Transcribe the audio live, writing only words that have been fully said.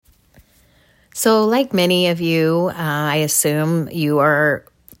So like many of you, I assume you are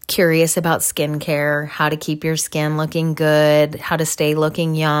curious about skincare, how to keep your skin looking good, how to stay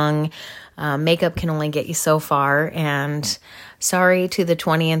looking young. Makeup can only get you so far. And sorry to the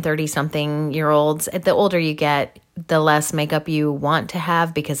 20 and 30-something-year-olds. The older you get, the less makeup you want to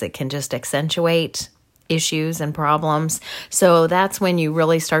have because it can just accentuate issues and problems. So that's when you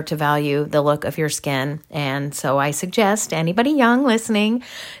really start to value the look of your skin. And so I suggest anybody young listening,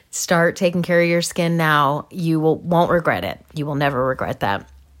 start taking care of your skin now. You won't regret it. You will never regret that.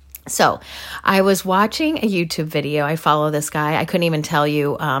 So I was watching a YouTube video. I follow this guy. I couldn't even tell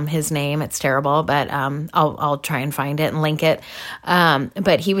you his name. It's terrible, but I'll try and find it and link it.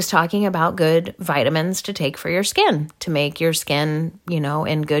 But he was talking about good vitamins to take for your skin, to make your skin,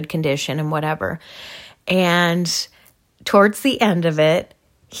 in good condition and whatever. And towards the end of it,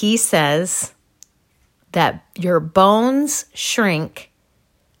 he says that your bones shrink,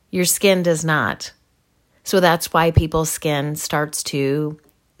 your skin does not. So that's why people's skin starts to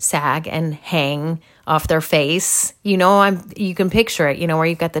sag and hang off their face. You can picture it, where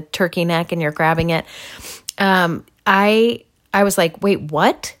you've got the turkey neck and you're grabbing it. I was like, wait,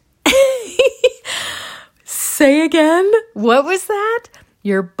 what? Say again? What was that?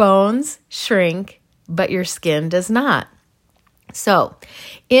 Your bones shrink, but your skin does not. So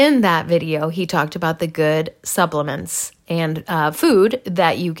in that video, he talked about the good supplements and food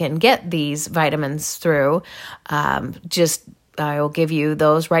that you can get these vitamins through. I will give you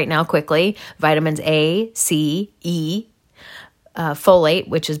those right now quickly. Vitamins A, C, E, folate,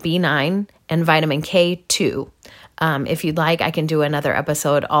 which is B9, and vitamin K2. If you'd like, I can do another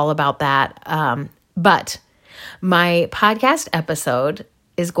episode all about that. But my podcast episode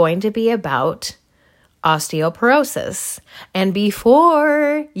is going to be about osteoporosis. And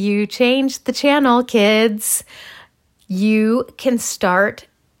before you change the channel, kids, you can start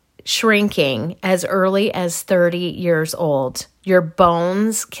shrinking as early as 30 years old. Your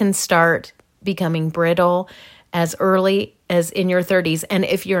bones can start becoming brittle as early as in your 30s. And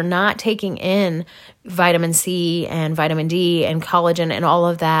if you're not taking in vitamin C and vitamin D and collagen and all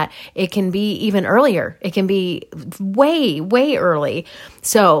of that, it can be even earlier. It can be way, way early.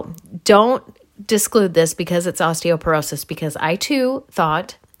 So don't disclude this because it's osteoporosis, because I too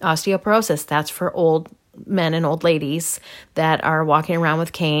thought osteoporosis, that's for old men and old ladies that are walking around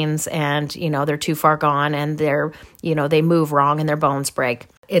with canes and, they're too far gone and they're, they move wrong and their bones break.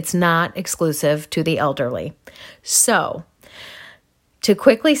 It's not exclusive to the elderly. So to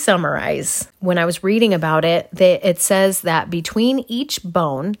quickly summarize, when I was reading about it, it says that between each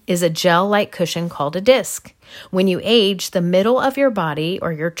bone is a gel-like cushion called a disc. When you age, the middle of your body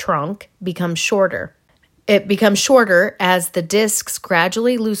or your trunk becomes shorter. It becomes shorter as the discs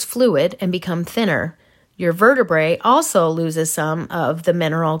gradually lose fluid and become thinner. Your vertebrae also loses some of the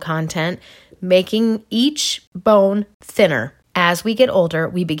mineral content, making each bone thinner. As we get older,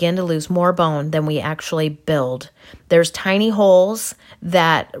 we begin to lose more bone than we actually build. There's tiny holes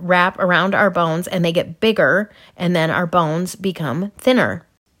that wrap around our bones and they get bigger, and then our bones become thinner.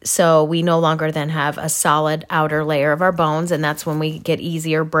 So we no longer then have a solid outer layer of our bones, and that's when we get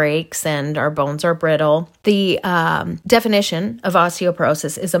easier breaks and our bones are brittle. The definition of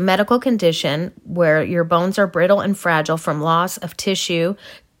osteoporosis is a medical condition where your bones are brittle and fragile from loss of tissue,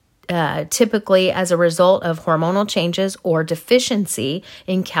 typically as a result of hormonal changes or deficiency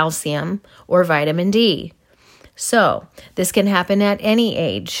in calcium or vitamin D. So this can happen at any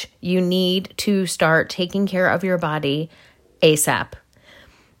age. You need to start taking care of your body ASAP.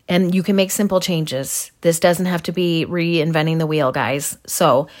 And you can make simple changes. This doesn't have to be reinventing the wheel, guys.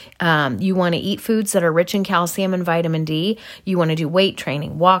 So you want to eat foods that are rich in calcium and vitamin D. You want to do weight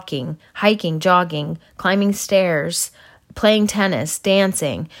training, walking, hiking, jogging, climbing stairs, playing tennis,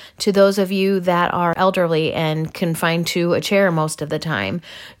 dancing. To those of you that are elderly and confined to a chair most of the time,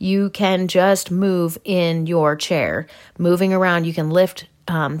 you can just move in your chair. Moving around, you can lift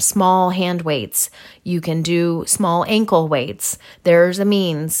small hand weights. You can do small ankle weights. There's a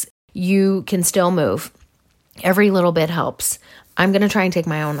means you can still move. Every little bit helps. I'm going to try and take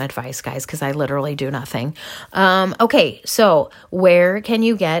my own advice, guys, because I literally do nothing. Okay, so where can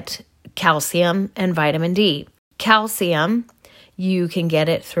you get calcium and vitamin D? Calcium, you can get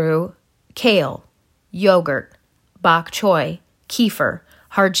it through kale, yogurt, bok choy, kefir,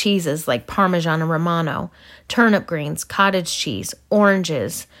 hard cheeses like Parmesan and Romano, turnip greens, cottage cheese,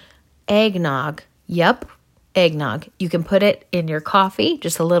 oranges, eggnog. Yep, eggnog. You can put it in your coffee,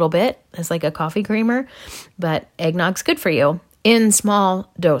 just a little bit. It's like a coffee creamer, but eggnog's good for you in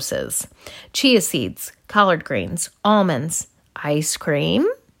small doses. Chia seeds, collard greens, almonds, ice cream,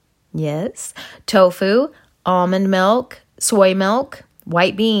 yes, tofu, almond milk, soy milk,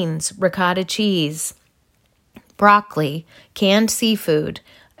 white beans, ricotta cheese, broccoli, canned seafood,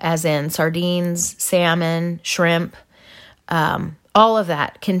 as in sardines, salmon, shrimp, all of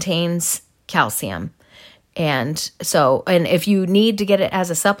that contains calcium. And if you need to get it as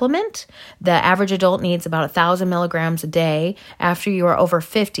a supplement, the average adult needs about 1,000 milligrams a day. After you are over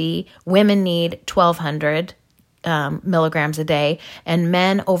 50, women need 1,200 milligrams a day, and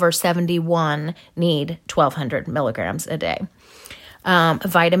men over 71 need 1,200 milligrams a day.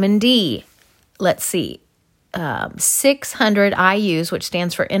 Vitamin D, let's see, 600 IUs, which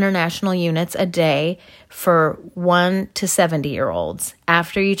stands for International Units a day for 1 to 70-year-olds.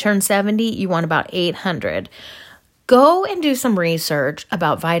 After you turn 70, you want about 800. Go and do some research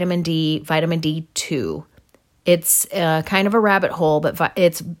about vitamin D, vitamin D2. It's kind of a rabbit hole, but I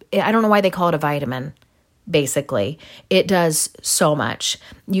don't know why they call it a vitamin. Basically, it does so much.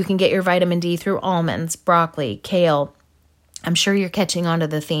 You can get your vitamin D through almonds, broccoli, kale. I'm sure you're catching on to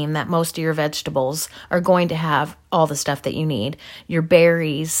the theme that most of your vegetables are going to have all the stuff that you need. Your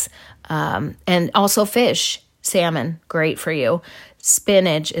berries, and also fish, salmon, great for you.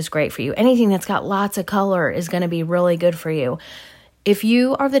 Spinach is great for you. Anything that's got lots of color is going to be really good for you. If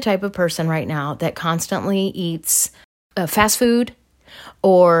you are the type of person right now that constantly eats fast food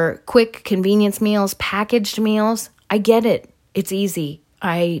or quick convenience meals, packaged meals, I get it. It's easy.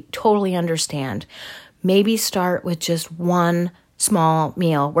 I totally understand. Maybe start with just one small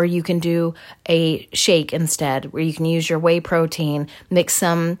meal where you can do a shake instead, where you can use your whey protein, mix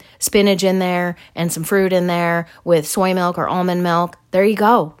some spinach in there and some fruit in there with soy milk or almond milk. There you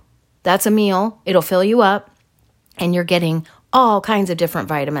go. That's a meal. It'll fill you up, and you're getting all kinds of different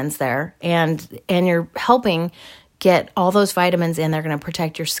vitamins there, and you're helping get all those vitamins in. They're going to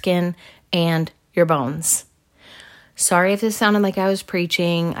protect your skin and your bones. Sorry if this sounded like I was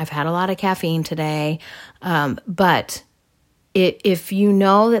preaching. I've had a lot of caffeine today. But if you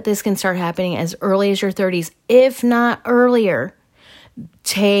know that this can start happening as early as your 30s, if not earlier,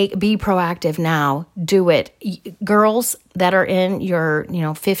 be proactive now. Do it. Girls that are in your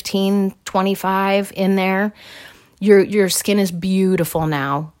 15, 25 in there, your skin is beautiful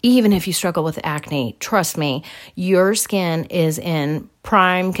now. Even if you struggle with acne, trust me, your skin is in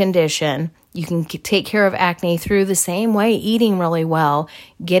prime condition. You can take care of acne through the same way, eating really well,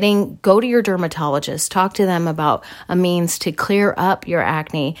 go to your dermatologist, talk to them about a means to clear up your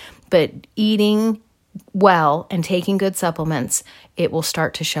acne, but eating well and taking good supplements, it will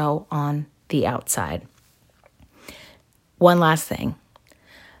start to show on the outside. One last thing.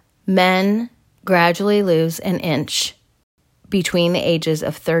 Men gradually lose an inch between the ages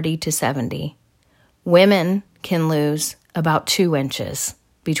of 30 to 70. Women can lose about 2 inches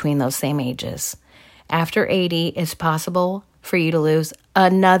between those same ages. After 80, it's possible for you to lose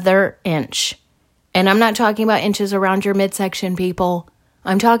another inch. And I'm not talking about inches around your midsection, people.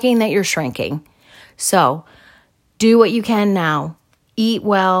 I'm talking that you're shrinking. So do what you can now. Eat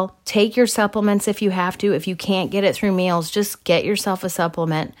well. Take your supplements if you have to. If you can't get it through meals, just get yourself a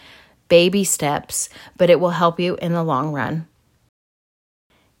supplement. Baby steps, but it will help you in the long run.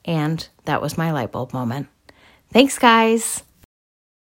 And that was my light bulb moment. Thanks, guys.